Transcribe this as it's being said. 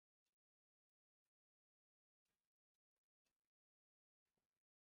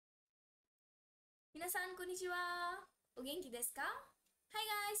皆さん、こんにちは。お元気ですか？ Hi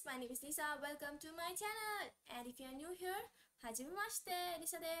guys, my name is Lisa. Welcome to my channel. And if you're new here, はじめまして、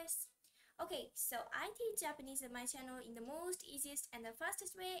Lisa です。Okay, so I teach Japanese on my channel in the most easiest and the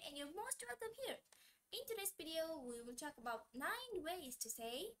fastest way, and you're most welcome here. In today's video, we will talk about 9 ways to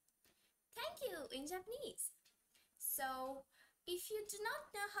say thank you in Japanese. So, if you do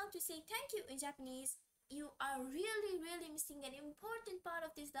not know how to say thank you in Japanese, you are really missing an important part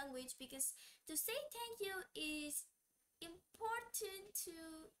of this language, because to say thank you is important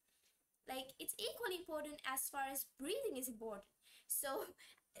to, it's equally important as far as breathing is important. So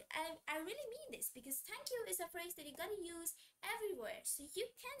I really mean this, because thank you is a phrase that you gotta use everywhere, so you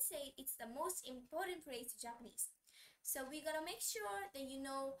can say it's the most important phrase in Japanese. So we gotta make sure that you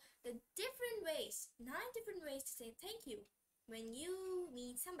know the different ways, 9 different ways to say thank you when you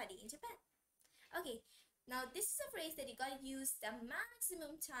meet somebody in Japan. Okay, now this is a phrase that you gotta use the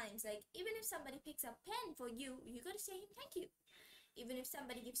maximum times. Like, even if somebody picks a pen for you, you gotta say thank you. Even if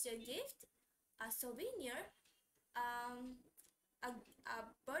somebody gives you a gift, a souvenir, a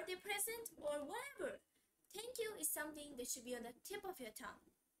birthday present, or whatever, thank you is something that should be on the tip of your tongue,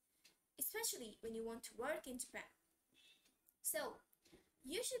 especially when you want to work in Japan. So,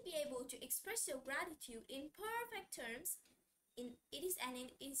 you should be able to express your gratitude in perfect terms. It is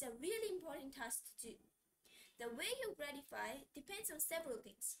a really important task to do. The way you gratify depends on several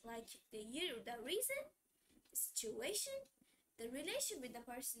things, like the reason, the situation, the relation with the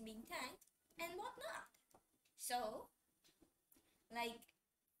person being thanked, and whatnot. So,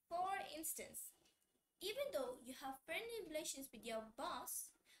 for instance, even though you have friendly relations with your boss,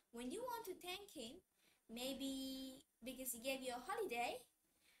 when you want to thank him, maybe because he gave you a holiday,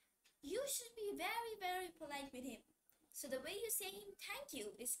 you should be very polite with him. So the way you say him thank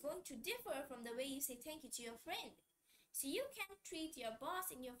you is going to differ from the way you say thank you to your friend. So you can't treat your boss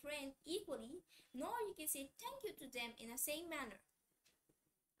and your friend equally, nor you can say thank you to them in the same manner.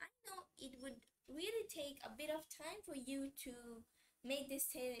 I know it would really take a bit of time for you to make this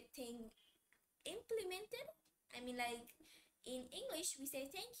thing implemented. I mean, like, in English, we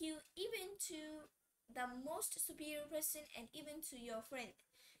say thank you even to the most superior person and even to your friend.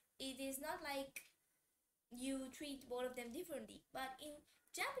 It is not like you treat both of them differently. But in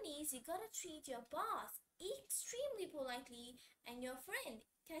Japanese, you gotta treat your boss extremely politely and your friend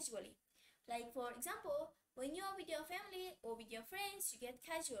casually. Like, for example, when you're with your family or with your friends, you get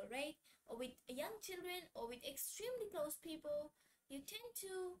casual, right? Or with young children or with extremely close people, you tend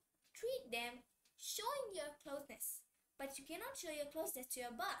to treat them showing your closeness. But you cannot show your closeness to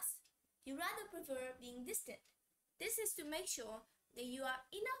your boss. You rather prefer being distant. This is to make sure that you are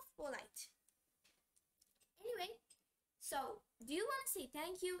enough polite. Anyway, so do you want to say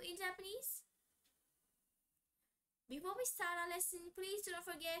thank you in Japanese? Before we start our lesson, please do not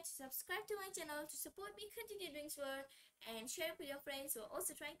forget to subscribe to my channel to support me continue doing so, and share it with your friends who are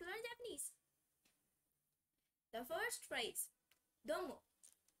also trying to learn Japanese. The first phrase, domo.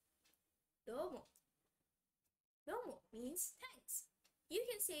 Domo. Domo means thanks. You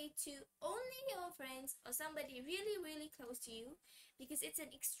can say it to only your friends or somebody really close to you, because it's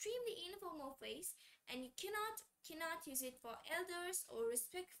an extremely informal phrase, and you cannot use it for elders or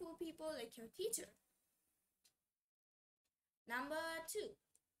respectful people like your teacher. Number 2,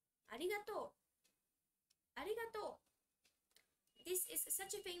 ありがとう. ありがとう. This is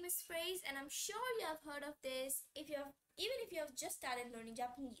such a famous phrase, and I'm sure you have heard of this even if you have just started learning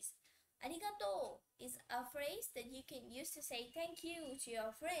Japanese. ありがとう is a phrase that you can use to say thank you to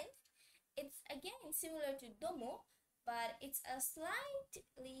your friend. It's again similar to domo, but it's a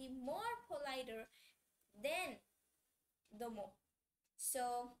slightly more politer than domo.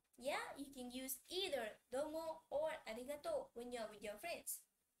 So yeah, you can use either domo or arigato when you're with your friends.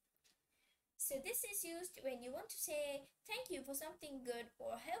 So this is used when you want to say thank you for something good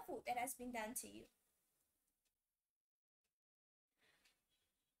or helpful that has been done to you.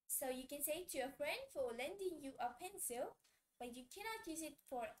 So you can say to your friend for lending you a pencil, but you cannot use it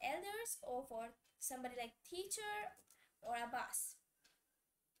for elders or for somebody like teacher or a boss.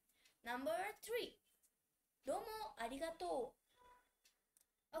 Number 3, domo arigato.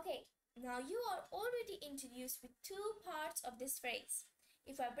 Okay, now you are already introduced with 2 parts of this phrase.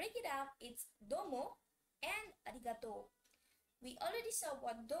 If I break it up, it's domo and arigato. We already saw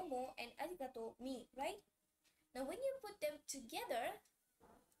what domo and arigato mean, right? Now when you put them together,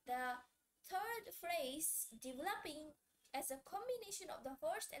 the third phrase, developing as a combination of the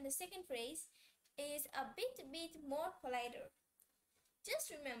first and the second phrase, is a bit more politer.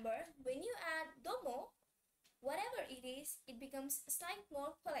 Just remember, when you add domo, whatever it is, it becomes slightly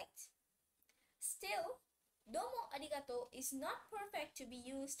more polite. Still, domo arigato is not perfect to be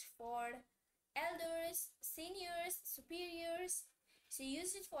used for elders, seniors, superiors. So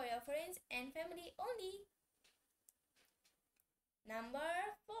use it for your friends and family only. Number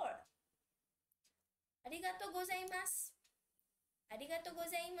 4. Arigatou gozaimasu. Arigatou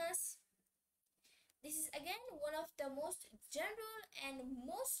gozaimasu. This is again one of the most general and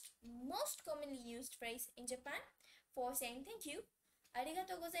most commonly used phrase in Japan for saying thank you.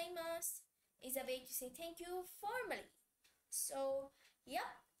 Arigatou gozaimasu is a way to say thank you formally. So,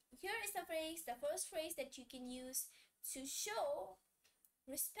 yeah, here is the phrase, the first phrase that you can use to show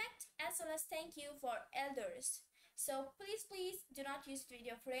respect as well as thank you for elders. So please do not use it with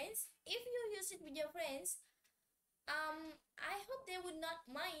your friends. If you use it with your friends, I hope they would not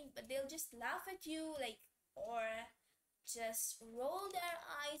mind, but they'll just laugh at you, like, or just roll their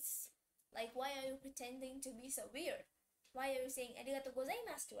eyes, like, why are you pretending to be so weird? Why are you saying arigatou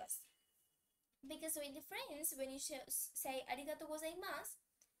gozaimasu to us? Because with the friends, when you say arigatou gozaimasu,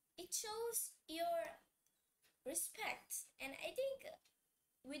 it shows your respect. And I think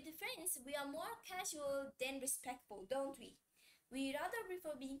with the friends, we are more casual than respectful, don't we? We rather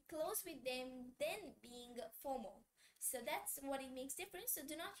prefer being close with them than being formal. So that's what it makes difference. So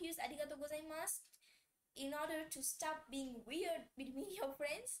do not use arigatou gozaimasu in order to stop being weird between your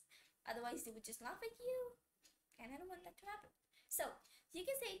friends. Otherwise, they would just laugh at you. And I don't want that to happen. So you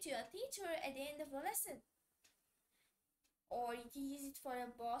can say it to your teacher at the end of the lesson. Or you can use it for a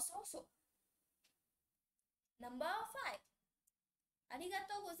boss also. Number 5.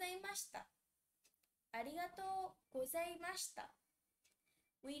 Arigatou gozaimashita. Arigatou gozaimashita.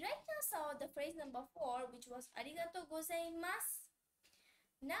 We right now saw the phrase number 4, which was arigatou gozaimasu.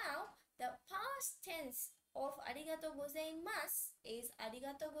 Now, the past tense of arigatou gozaimasu is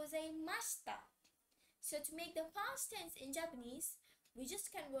arigatou gozaimashita. So to make the past tense in Japanese, we just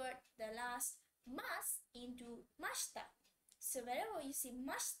convert the last mas into mashita. So wherever you see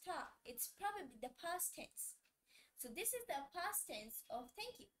mashita, it's probably the past tense. So this is the past tense of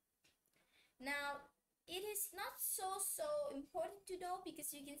thank you. Now, it is not so important to know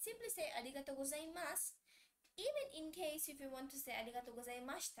because you can simply say arigatou gozaimasu even in case if you want to say arigatou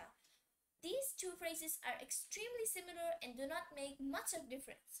gozaimashita. These two phrases are extremely similar and do not make much of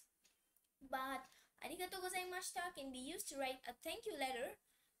difference. But arigatou gozaimashita can be used to write a thank you letter,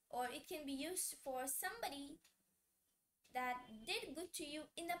 or it can be used for somebody that did good to you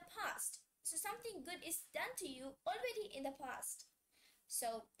in the past. So something good is done to you already in the past.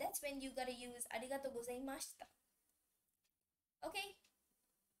 So that's when you gotta use arigatou gozaimashita. Okay?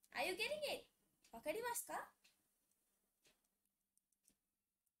 Are you getting it? わかりますか?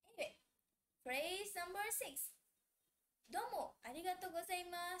 Anyway, phrase number 6. どうもありがとうござい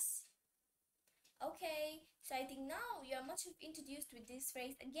ます. Okay, so I think now you are much introduced with this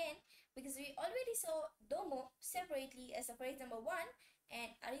phrase again because we already saw domo separately as a phrase number 1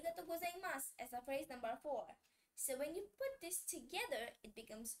 and arigatou gozaimasu as a phrase number 4. So when you put this together, it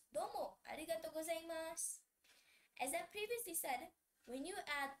becomes domo arigatou gozaimasu. As I previously said, when you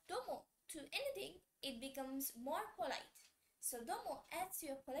add domo to anything, it becomes more polite. So domo adds to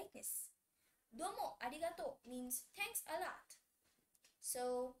your politeness. Domo arigato means thanks a lot.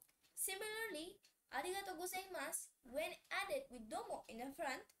 So similarly, arigatou gozaimasu, when added with domo in the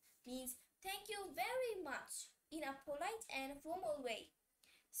front, means thank you very much in a polite and formal way.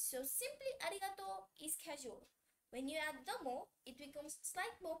 So simply arigato is casual. When you add domo, it becomes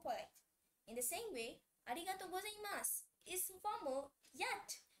slightly more polite. In the same way, arigatou gozaimasu is formal,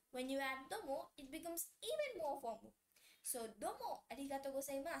 yet when you add domo, it becomes even more formal. So domo arigatou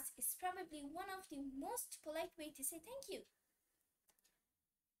gozaimasu is probably one of the most polite way to say thank you.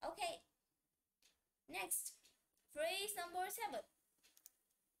 Okay, next, phrase number 7.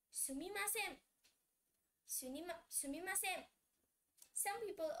 すみません. すみません. Some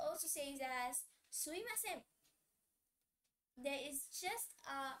people also say it as すいません. There is just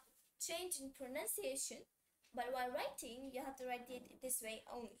a change in pronunciation, but while writing, you have to write it this way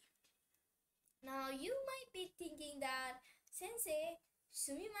only. Now, you might be thinking that Sensei,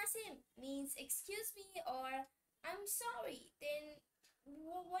 すみません means excuse me or I'm sorry. Then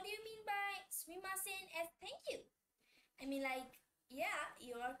what do you mean by すみません as thank you? I mean, like, yeah,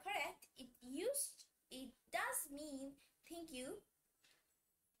 you are correct. It does mean thank you,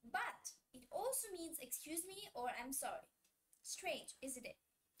 but it also means excuse me or I'm sorry. Strange, isn't it?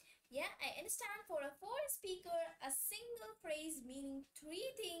 Yeah, I understand for a foreign speaker, a single phrase meaning 3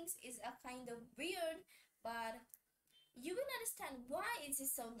 things is a kind of weird, but you will understand why it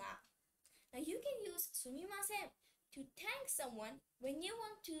is so now. Now you can use すみません to thank someone when you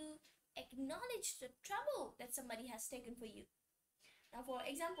want to acknowledge the trouble that somebody has taken for you. Now for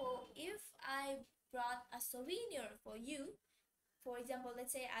example, if I brought a souvenir for you, For example,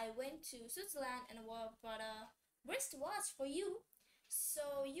 let's say I went to Switzerland and bought a wristwatch for you.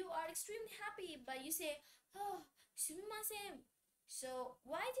 So you are extremely happy, but you say, "Oh, sumimasen." So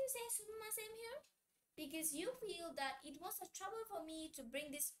why do you say sumimasen here? Because you feel that it was a trouble for me to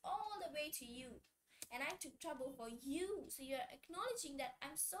bring this all the way to you. And I took trouble for you. So you're acknowledging that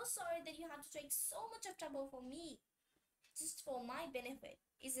I'm so sorry that you have to take so much of trouble for me, just for my benefit,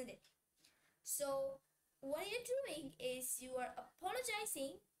 isn't it? So what you're doing is you are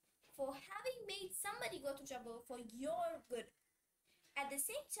apologizing for having made somebody go to trouble for your good. At the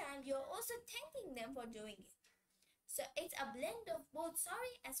same time, you're also thanking them for doing it. So it's a blend of both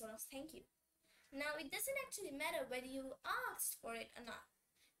sorry as well as thank you. Now, it doesn't actually matter whether you asked for it or not.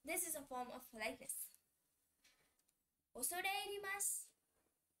 This is a form of politeness. Osoraimasu.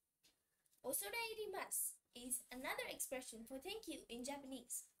 Osoraimasu is another expression for thank you in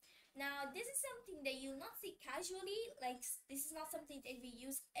Japanese. Now, this is something that you'll not see casually, like this is not something that we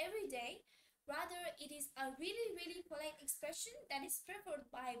use every day. Rather, it is a really, really polite expression that is preferred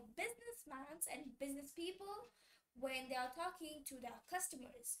by businessmen and business people when they are talking to their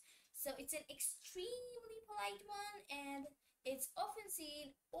customers. So it's an extremely polite one, and it's often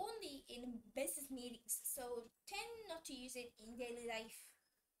seen only in business meetings. So tend not to use it in daily life.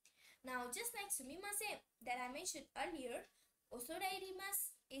 Now, just like sumimasen that I mentioned earlier,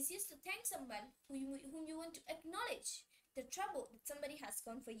 osoraimasu is used to thank someone whom you want to acknowledge the trouble that somebody has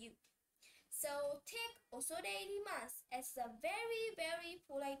gone for you. So take osoraimasu as a very, very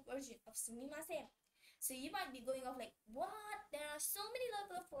polite version of sumimasen. So you might be going off like, what? There are so many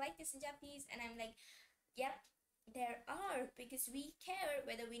levels of politeness in Japanese, and I'm like, yep, there are, because we care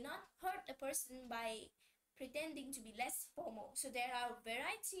whether we not hurt a person by pretending to be less formal. So there are a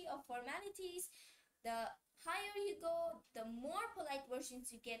variety of formalities. The higher you go, the more polite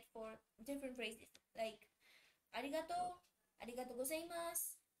versions you get for different phrases, like arigato, arigato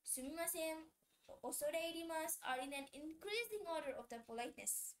gozaimasu, sumimasen, osoraimasu are in an increasing order of the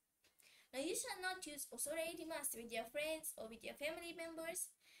politeness. Now, you shall not use osoraimasu with your friends or with your family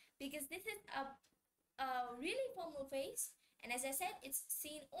members, because this is a really formal phrase, and as I said, it's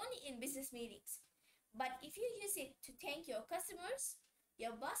seen only in business meetings. But if you use it to thank your customers,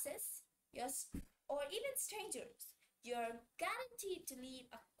 your bosses, or even strangers, you're guaranteed to leave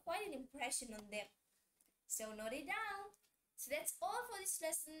quite an impression on them. So note it down. So that's all for this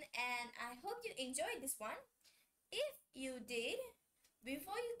lesson, and I hope you enjoyed this one. If you did,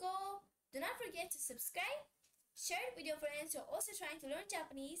 before you go, do not forget to subscribe, share it with your friends who are also trying to learn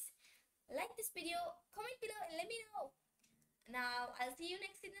Japanese, like this video, comment below and let me know. Now, I'll see you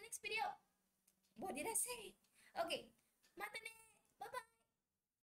next in the next video. What did I say? Okay, mata ne! Bye bye!